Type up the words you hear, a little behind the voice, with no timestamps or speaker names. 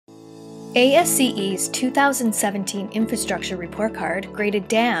ASCE's 2017 Infrastructure Report Card graded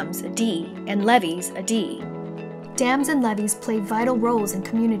dams a D and levees a D. Dams and levees play vital roles in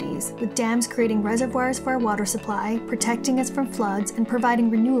communities, with dams creating reservoirs for our water supply, protecting us from floods, and providing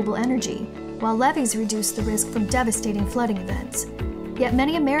renewable energy, while levees reduce the risk from devastating flooding events. Yet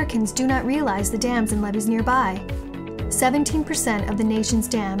many Americans do not realize the dams and levees nearby. 17% of the nation's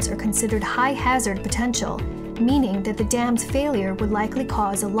dams are considered high hazard potential, meaning that the dam's failure would likely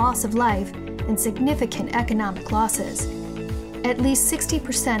cause a loss of life and significant economic losses. At least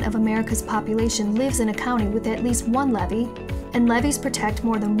 60% of America's population lives in a county with at least one levee, and levees protect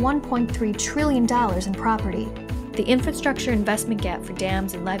more than $1.3 trillion in property. The infrastructure investment gap for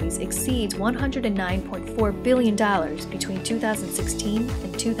dams and levees exceeds $109.4 billion between 2016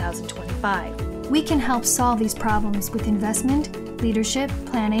 and 2025. We can help solve these problems with investment, leadership,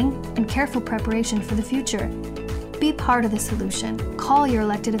 planning, and careful preparation for the future. Be part of the solution. Call your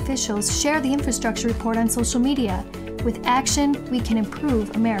elected officials, share the infrastructure report on social media. With action, we can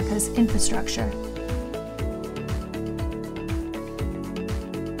improve America's infrastructure.